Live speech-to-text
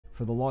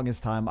For the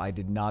longest time, I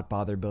did not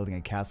bother building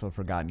a Castle of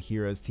Forgotten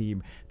Heroes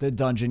team. The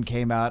dungeon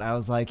came out, I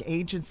was like,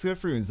 Ancient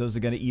Swift Runes, those are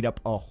going to eat up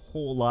a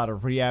whole lot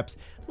of reaps.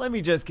 Let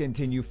me just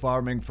continue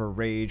farming for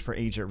Rage, for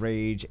Ancient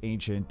Rage,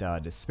 Ancient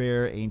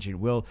Despair, Ancient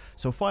Will.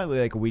 So finally,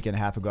 like a week and a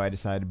half ago, I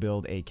decided to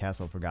build a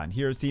Castle of Forgotten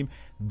Heroes team.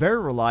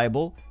 Very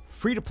reliable,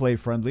 free-to-play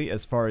friendly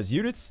as far as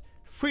units.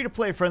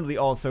 Free-to-play friendly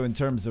also in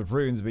terms of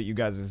runes, but you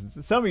guys,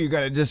 some of you are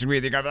going to disagree.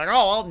 They're going to be like,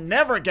 oh, I'll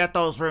never get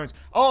those runes.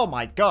 Oh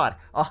my god,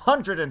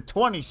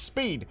 120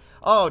 speed.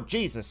 Oh,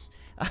 Jesus.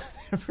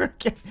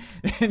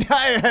 And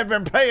I have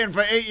been playing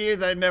for 8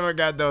 years, I never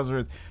got those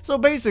runes. So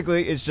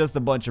basically, it's just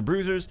a bunch of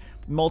bruisers,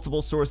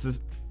 multiple sources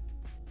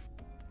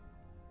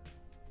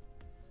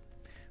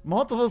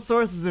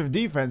of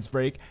defense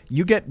break.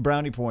 You get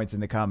brownie points in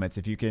the comments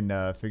if you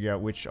can figure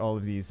out which all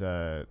of these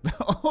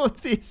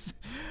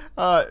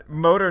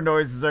motor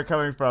noises are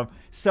coming from.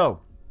 So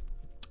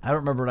I don't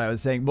remember what I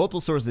was saying. Multiple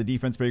sources of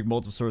defense break,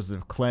 multiple sources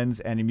of cleanse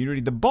and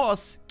immunity. The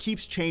boss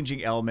keeps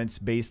changing elements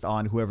based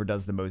on whoever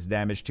does the most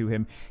damage to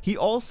him. He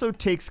also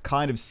takes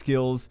kind of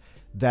skills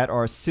that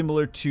are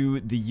similar to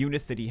the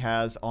units that he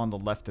has on the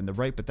left and the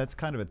right, but that's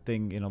kind of a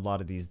thing in a lot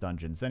of these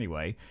dungeons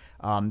anyway.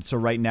 So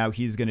right now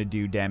he's going to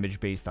do damage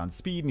based on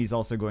speed, and he's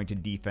also going to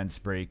defense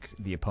break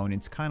the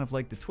opponents, kind of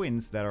like the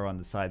twins that are on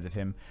the sides of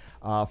him.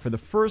 For the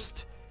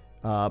first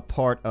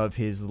part of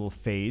his little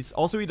phase,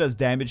 also he does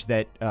damage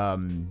that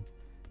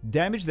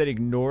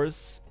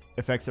ignores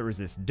effects that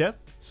resist death,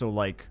 so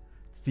like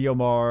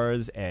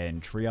Theomars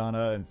and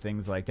Triana and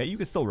things like that. You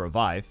can still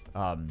revive,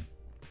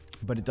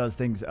 but it does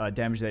things,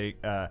 damage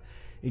that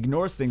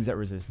ignores things that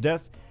resist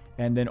death,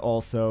 and then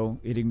also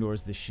it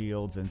ignores the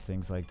shields and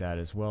things like that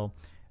as well.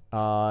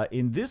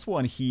 In this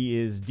one, he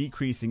is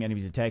decreasing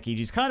enemies' attack gauge.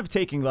 He's kind of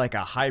taking like a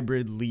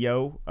hybrid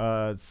Leo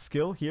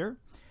skill here.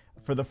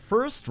 For the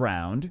first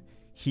round,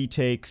 he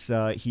takes,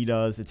 he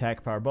does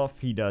attack power buff,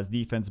 he does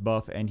defense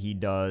buff, and he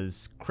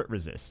does crit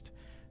resist.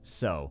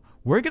 So,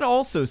 we're going to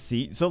also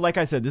see, so like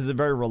I said, this is a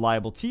very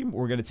reliable team.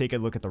 We're going to take a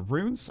look at the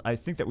runes. I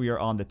think that we are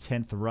on the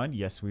 10th run.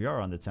 Yes, we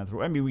are on the 10th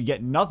run. I mean, we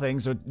get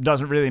nothing, so it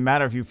doesn't really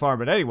matter if you farm.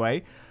 But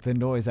anyway, the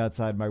noise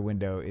outside my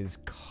window is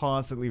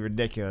constantly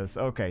ridiculous.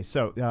 Okay,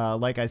 so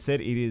like I said,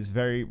 it is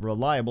very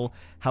reliable.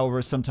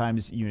 However,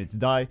 sometimes units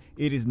die.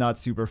 It is not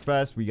super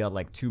fast. We got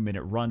like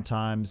 2-minute run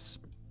times.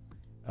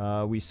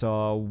 We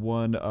saw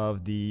one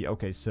of the,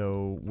 okay,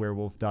 so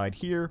Werewolf died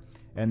here,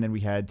 and then we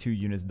had 2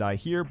 units die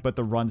here, but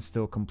the run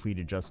still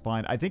completed just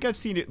fine. I think I've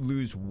seen it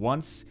lose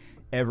once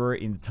ever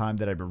in the time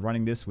that I've been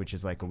running this, which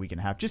is like a week and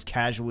a half, just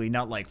casually,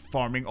 not like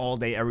farming all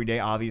day, every day,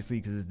 obviously,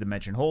 because it's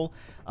Dimension Hole.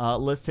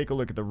 Let's take a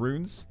look at the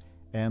runes,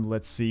 and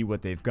let's see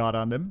what they've got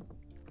on them.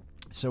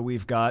 So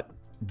we've got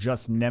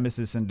just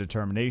Nemesis and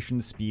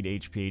Determination, Speed,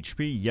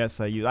 HP. Yes,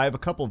 I have a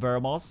couple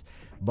Veramos,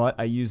 but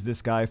I use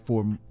this guy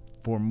for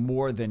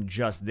more than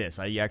just this.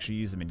 I actually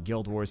use him in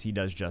Guild Wars. He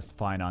does just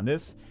fine on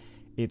this.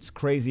 It's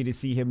crazy to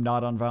see him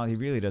not on Violent. He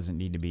really doesn't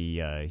need to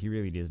be,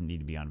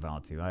 on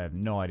Violent 2. I have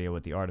no idea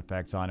what the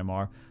artifacts on him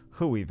are.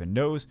 Who even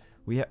knows?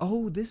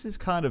 Oh, this is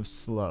kind of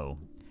slow.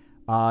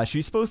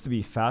 She's supposed to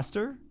be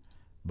faster,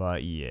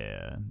 but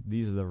yeah.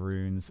 These are the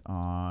runes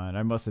on,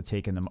 I must have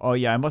taken them, oh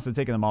yeah, I must have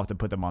taken them off to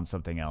put them on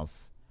something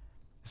else.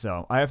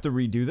 So, I have to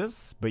redo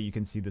this, but you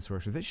can see this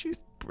works with it.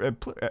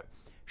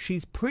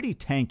 She's pretty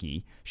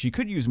tanky. She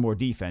could use more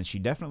defense. She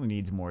definitely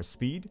needs more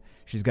speed.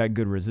 She's got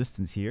good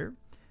resistance here.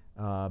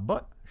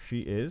 But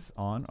she is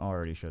on... I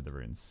already showed the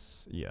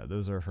runes. Yeah,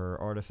 those are her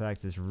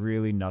artifacts. It's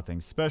really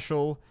nothing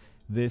special.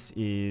 This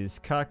is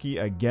Kaki.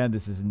 Again,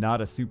 this is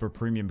not a super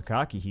premium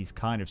Kaki. He's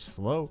kind of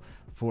slow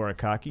for a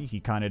Kaki. He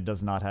kind of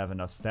does not have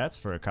enough stats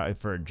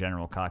for a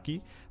general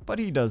Kaki. But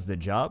he does the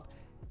job.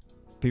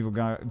 People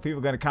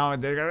gonna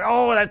comment. They're gonna,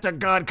 oh, that's a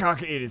god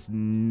Kaki. It is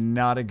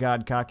not a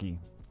god Kaki.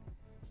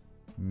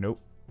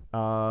 Nope.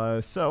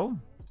 So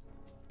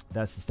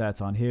that's the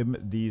stats on him.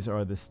 These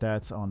are the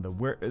stats on the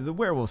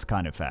werewolf's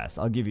kind of fast.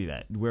 I'll give you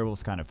that. The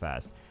werewolf's kind of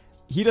fast.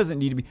 He doesn't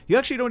need to be. You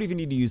actually don't even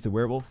need to use the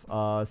werewolf.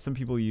 Some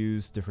people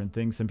use different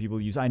things. Some people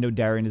use. I know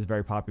Darien is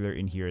very popular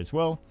in here as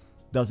well.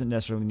 Doesn't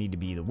necessarily need to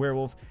be the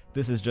werewolf.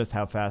 This is just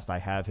how fast I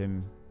have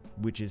him,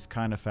 which is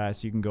kind of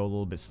fast. You can go a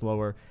little bit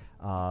slower,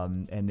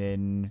 and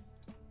then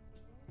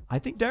I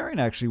think Darien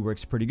actually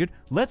works pretty good.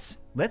 Let's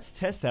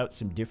test out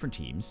some different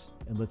teams,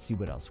 and let's see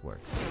what else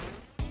works.